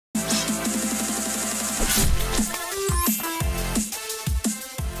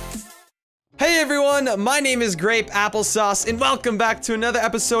everyone, my name is Grapeapplesauce, and welcome back to another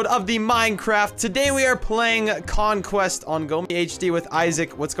episode of the Minecraft. Today we are playing Conquest on Gomi HD with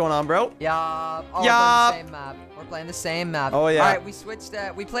Isaac. What's going on, bro? Yeah. Oh, yeah. We're playing the same map. Oh yeah. All right, we switched.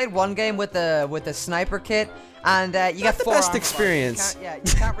 We played one game with the sniper kit, and you get the four. Best experience.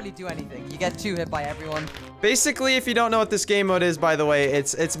 You can't really do anything. You get 2 hit by everyone. Basically, if you don't know what this game mode is, by the way,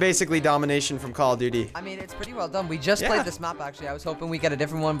 it's basically domination from Call of Duty. I mean, it's pretty well done. We just played this map actually. I was hoping we get a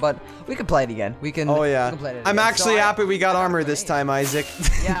different one, but we can play it again. We can. Oh yeah. We can play it I'm again. actually happy we got armor this time, Isaac.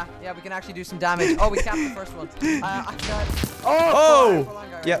 yeah, we can actually do some damage. Oh, we capped the first one. I got. Oh!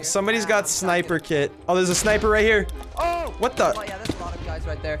 Yeah, somebody's got sniper kit. Oh, there's a sniper right here. Oh! What the? Yeah, there's a lot of guys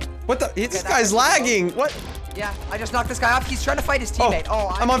right there. What the? This guy's lagging. What? Yeah, I just knocked this guy off. He's trying to fight his teammate. Oh,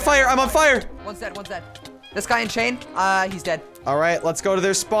 I'm on fire. I'm on fire. One's dead. This guy in chain, he's dead. All right, let's go to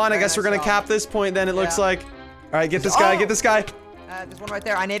their spawn. I guess we're gonna cap this point then, it looks like. All right, get this guy, get this guy. There's one right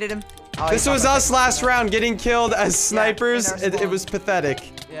there. I naded him. Oh, this was us last round, getting killed as snipers. It was pathetic.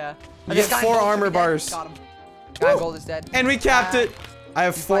 Yeah. You get 4 armor bars. Got him. Guy in gold is dead. And we capped it. I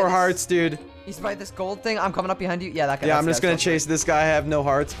have 4 hearts, dude. He's by this gold thing. I'm coming up behind you. Yeah, that guy. Yeah, I'm just gonna chase this guy. I have no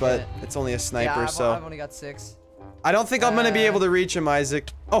hearts, but it's only a sniper, so. I've only got 6. I don't think I'm gonna be able to reach him,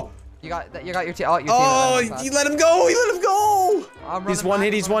 Isaac. Oh. You got your team. Oh, you let him go. He let him go. He's one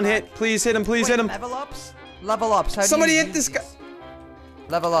hit. He's one hit. Please hit him. Please hit him. Level ups. Level ups. Somebody hit this guy.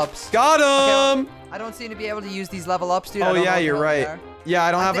 Level ups. Got him. Okay, I don't seem to be able to use these level ups, dude. Oh yeah, you're right. Yeah,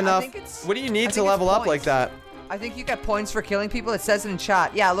 I don't have enough. What do you need to level up like that? I think you get points for killing people. It says it in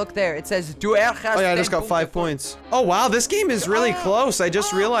chat. Yeah, look there. It says do. Oh yeah, I just got 5 points. Oh wow, this game is really close. I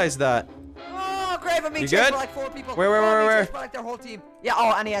just realized that. Oh, great. I'm being chased by like 4 people. Where? By like their whole team. Yeah.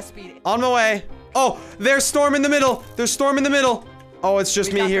 Oh, and he has speed. On my way. Oh, there's storm in the middle. There's storm in the middle. Oh, it's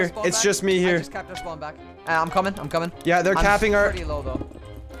just me here. It's just me here. I just capped our spawn back. I'm coming. Yeah, they're capping our. Pretty low though.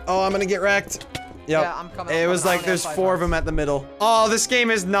 Oh, I'm gonna get wrecked. Yep. Yeah, I'm coming. It was like there's 4 of them at the middle. Oh, this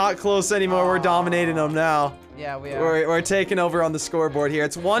game is not close anymore. We're dominating them now. Yeah, we are. We're taking over on the scoreboard here.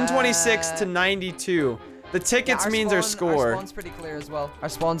 It's 126 to 92. The tickets means our score. Our spawn's pretty clear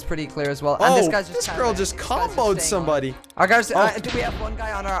as well. Oh, and this guy's this girl just comboed somebody. Our guys, do we have one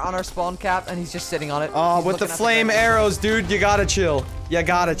guy on our spawn cap and he's just sitting on it? Oh, with the flame arrows, dude, you gotta chill.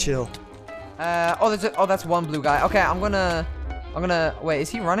 That's one blue guy. Okay, I'm gonna. Wait, is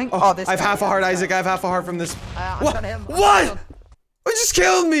he running? Oh, I have half a heart, Isaac. I have half a heart from this. What? What? It just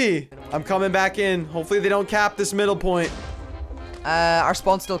killed me. I'm coming back in. Hopefully they don't cap this middle point. Our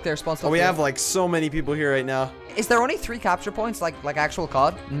spawn's still clear. We have like so many people here right now. Is there only 3 capture points, like actual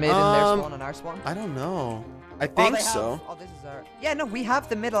COD, made in their spawn and our spawn? I don't know. I think so. Oh, this is our. Yeah, no, we have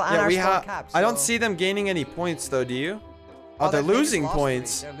the middle and our spawn caps. So. I don't see them gaining any points though. Do you? Oh, they're losing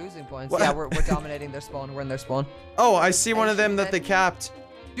points. They're losing points. Yeah, we're dominating their spawn. We're in their spawn. Oh, I see one of them that they capped.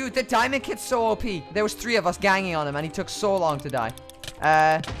 Dude, the diamond kit's so OP. There was 3 of us ganging on him, and he took so long to die.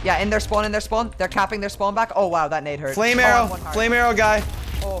 Yeah, in their spawn. They're capping their spawn back. Oh wow, that nade hurt. Flame arrow guy.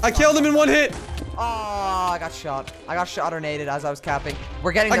 Oh, I killed him in 1 hit. Oh, I got shot. I got shot or naded as I was capping.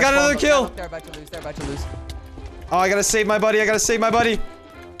 We're getting. I got another kill. They're about to lose. Oh, I gotta save my buddy.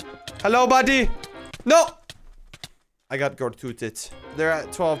 Hello, buddy. No. I got gortooted. They're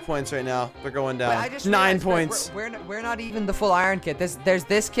at 12 points right now. They're going down. Wait, 9 points. We're not even the full iron kit. There's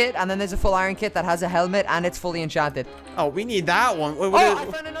this kit, and then there's a full iron kit that has a helmet, and it's fully enchanted. Oh, we need that one. I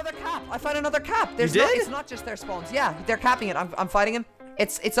found another cap. You did? It's not just their spawns. Yeah, they're capping it. I'm fighting him.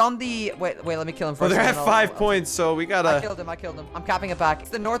 It's on the... Wait, let me kill him first. Well, they're at 5 points, so we gotta... I killed him. I'm capping it back. It's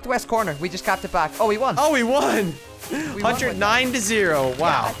the northwest corner. We just capped it back. Oh, we won. 109 to 0. Wow.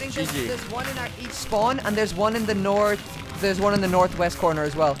 Yeah, I think there's one in each spawn, and there's one in the north... There's one in the northwest corner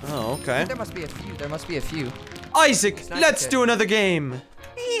as well. Oh, okay. There must be a few. Isaac, let's do another game.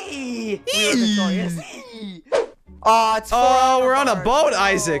 We were victorious. Oh, it's 4 we're on a boat,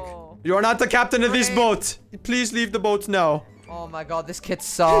 Isaac. You're not the captain of this boat. Please leave the boat now. Oh my god, this kit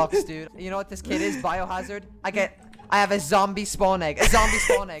sucks, dude. You know what this kit is? Biohazard. I have a zombie spawn egg. I get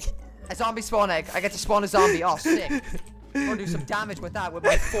to spawn a zombie. Oh, sick. Or do some damage with that with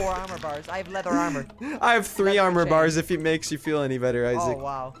my 4 armor bars. I have leather armor. I have 3 armor bars if it makes you feel any better, Isaac. Oh,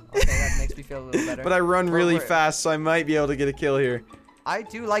 wow. Okay, that makes me feel a little better. But I run really fast, so I might be able to get a kill here. I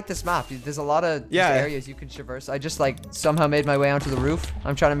do like this map. There's a lot of areas you can traverse. I just like somehow made my way onto the roof.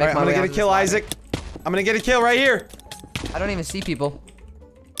 I'm trying to make my way. I'm gonna get a kill, Isaac. I'm gonna get a kill right here. I don't even see people.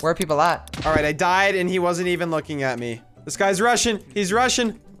 Where are people at? All right, I died and he wasn't even looking at me. This guy's rushing. He's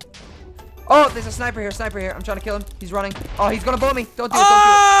rushing. Oh, there's a sniper here. I'm trying to kill him. He's running. Oh, he's gonna blow me. Don't do it.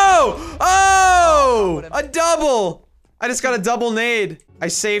 Oh! A double! I just got a double nade. I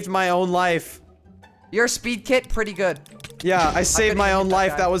saved my own life. Your speed kit, pretty good. Yeah, I saved my own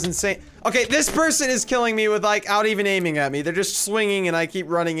life. guy. That was insane. Okay, this person is killing me without even aiming at me. They're just swinging and I keep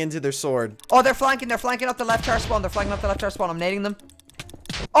running into their sword. Oh, they're flanking up the left tower spawn. I'm nading them.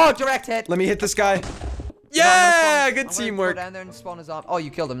 Oh, direct hit. Let me hit this guy. Yeah, Yeah, good I'm teamwork. Go down there and spawn a zombie. Oh, you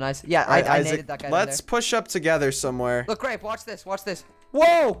killed him. Nice. Yeah, All right, I Isaac, naded that guy let's down push up together somewhere. there. Look, Grape, watch this.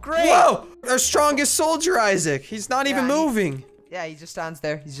 Whoa, Grape. Whoa! Our strongest soldier, Isaac. He's not even moving. Yeah, he just stands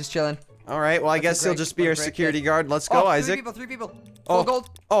there. He's just chilling. All right, well, I guess he'll just be our security guard. Let's go, Isaac. Three people. Oh, Full gold.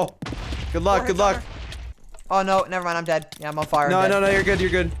 Oh, good luck, good luck. Oh, no, never mind. I'm dead. Yeah, I'm on fire. No, you're good, you're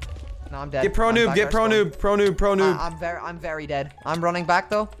good. No, I'm dead. Get pro noob, pro noob. I'm very dead. I'm running back,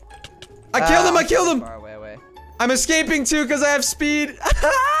 though. I killed him. Far away. I'm escaping too because I have speed.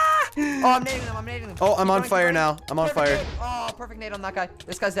 Oh, I'm nading them. Oh, I'm on fire now. I'm on fire. Nade. Oh, perfect nade on that guy.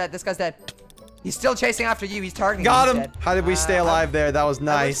 This guy's dead. He's still chasing after you. He's targeting Got you. him. Dead. How did we stay alive there? That was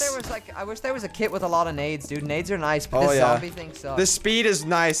nice. I wish there was a kit with a lot of nades, dude. Nades are nice, but this zombie thing sucks. The speed is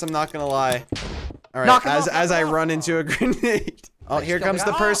nice. I'm not gonna lie. All right, as I run into a grenade. Oh, here comes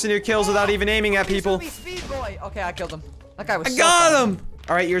the person who kills without even aiming at people. Speed boy. Okay, I killed him. That guy was. I got him.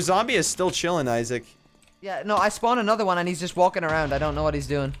 All right, your zombie is still chilling, Isaac. Yeah, no, I spawned another one and he's just walking around. I don't know what he's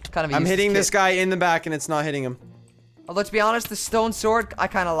doing. Kind of. I'm hitting this guy in the back and it's not hitting him. Although to be honest, the stone sword I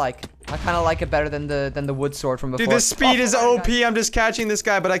kind of like. I kind of like it better than the wood sword from before. Dude, this speed is OP. I'm just catching this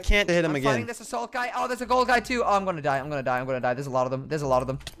guy, but I can't hit him again. Fighting this assault guy. Oh, there's a gold guy too. Oh, I'm gonna die. There's a lot of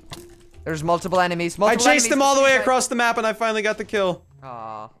them. There's multiple enemies. I chased them all the way across the map and I finally got the kill.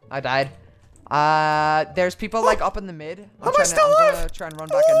 Aw, I died. There's people like up in the mid. I'm gonna try and run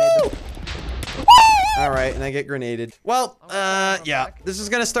back and nade them. All right, and I get grenaded. Well, yeah, this is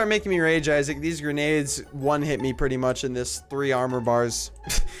gonna start making me rage, Isaac. These grenades one-hit me pretty much in this 3 armor bars.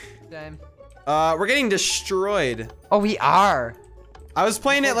 Damn. We're getting destroyed. Oh, we are. I was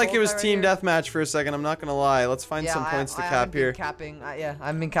playing it like it was team deathmatch for a second. I'm not gonna lie. Let's find some points to cap here. Yeah, I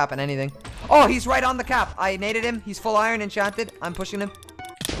haven't been capping anything. Oh, he's right on the cap. I naded him. He's full iron enchanted. I'm pushing him.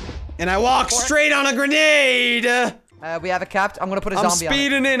 And I walk straight on a grenade. We have it capped. I'm gonna put a zombie on it. I'm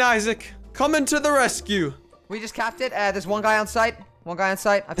speeding in, Isaac. Coming to the rescue. We just capped it. There's one guy on site.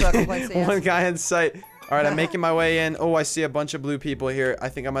 I feel like I'm playing CS. One guy in sight. All right, I'm making my way in. Oh, I see a bunch of blue people here. I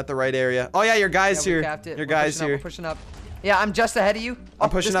think I'm at the right area. Oh yeah, your guy's here. Your guy's here. We're pushing up. Yeah, I'm just ahead of you. I'm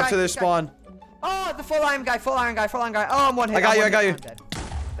pushing up to their spawn. Oh, the full iron guy. Oh, I'm one hit. I got you. I'm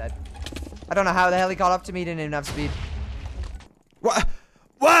dead. I don't know how the hell he got up to me. Didn't even have speed. What?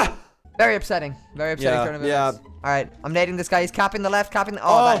 Very upsetting. Very upsetting turn of events. Yeah. All right, I'm nading this guy. He's capping the left, Oh,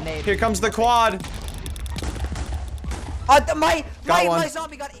 that nade. here comes the quad. My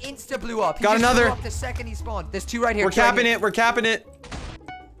zombie got insta blew up. He got another. Blew up the second he spawned. There's 2 right here. We're capping it.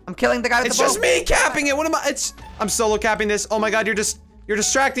 I'm killing the guy with the bow. It's just me capping it. What am I? I'm solo capping this. Oh my god, you're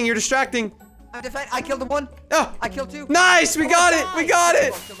distracting. I killed him 1. Oh, I killed 2. Nice, we got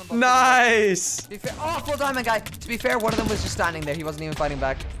it. Nice. Oh, full diamond guy. To be fair, one of them was just standing there. He wasn't even fighting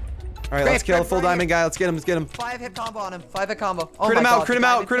back. All right, let's kill a full diamond guy. Let's get him. 5-hit combo on him. 5-hit combo. Crit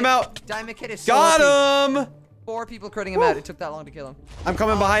him out. Diamond kit is so got him. 4 people critting him out. It took that long to kill him. I'm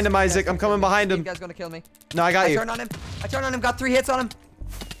coming behind him, Isaac. I'm coming behind him. You guys gonna kill me? No, I got you. I turned on him. Got 3 hits on him.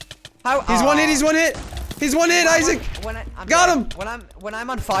 How? He's one hit. Isaac. Got him. When I'm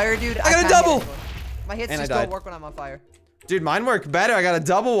on fire, dude. I got a double. My hits just don't work when I'm on fire. Dude, mine work better. I got a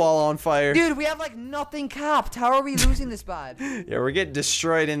double while on fire. Dude, we have like nothing capped. How are we losing this bad? Yeah, we're getting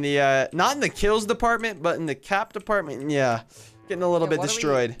destroyed in the, not in the kills department, but in the cap department. Yeah, getting a little bit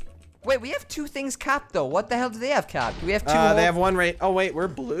destroyed. Wait, we have 2 things capped though. What the hell do they have capped? Do we have 2? They have 1 right. Oh wait, we're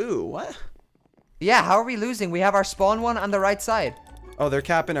blue. What? Yeah, how are we losing? We have our spawn one on the right side. Oh, they're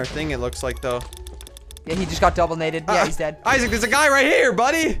capping our thing, it looks like though. Yeah, he just got double naded. Yeah, he's dead. Isaac, there's a guy right here,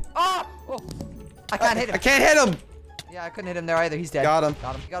 buddy. Oh! I can't hit him. I can't hit him. Yeah, I couldn't hit him there either. He's dead. Got him.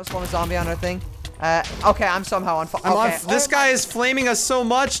 You gotta spawn a zombie on our thing. Okay, I'm somehow on fire. This guy is flaming us so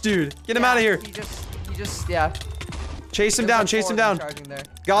much, dude. Get him out of here. He just, yeah. Chase him down.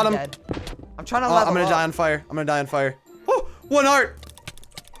 Got him. Dead. I'm trying to level up. I'm gonna die on fire. Oh, 1 heart.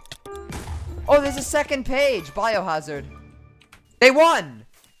 Oh, there's a second page. Biohazard. They won.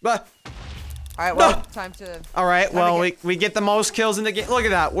 But. All right, well, time to... All right, well, we get the most kills in the game. Look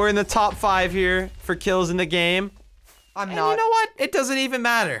at that. We're in the top 5 here for kills in the game. I'm not. You know what? It doesn't even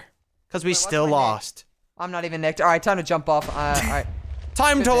matter. Because we still lost. I'm not even nicked. All right, time to jump off. All right.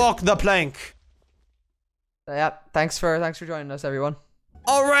 Time to walk the plank. Yeah, thanks for joining us, everyone.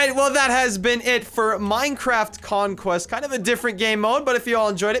 All right, well, that has been it for Minecraft Conquest. Kind of a different game mode, but if you all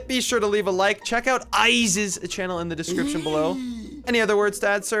enjoyed it, be sure to leave a like. Check out Ize's channel in the description below. Any other words to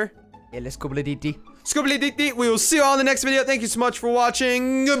add, sir? Yeah, let's scoobly-dee-dee. Scoobly-dee-dee. We will see you all in the next video. Thank you so much for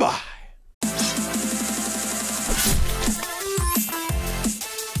watching. Goodbye.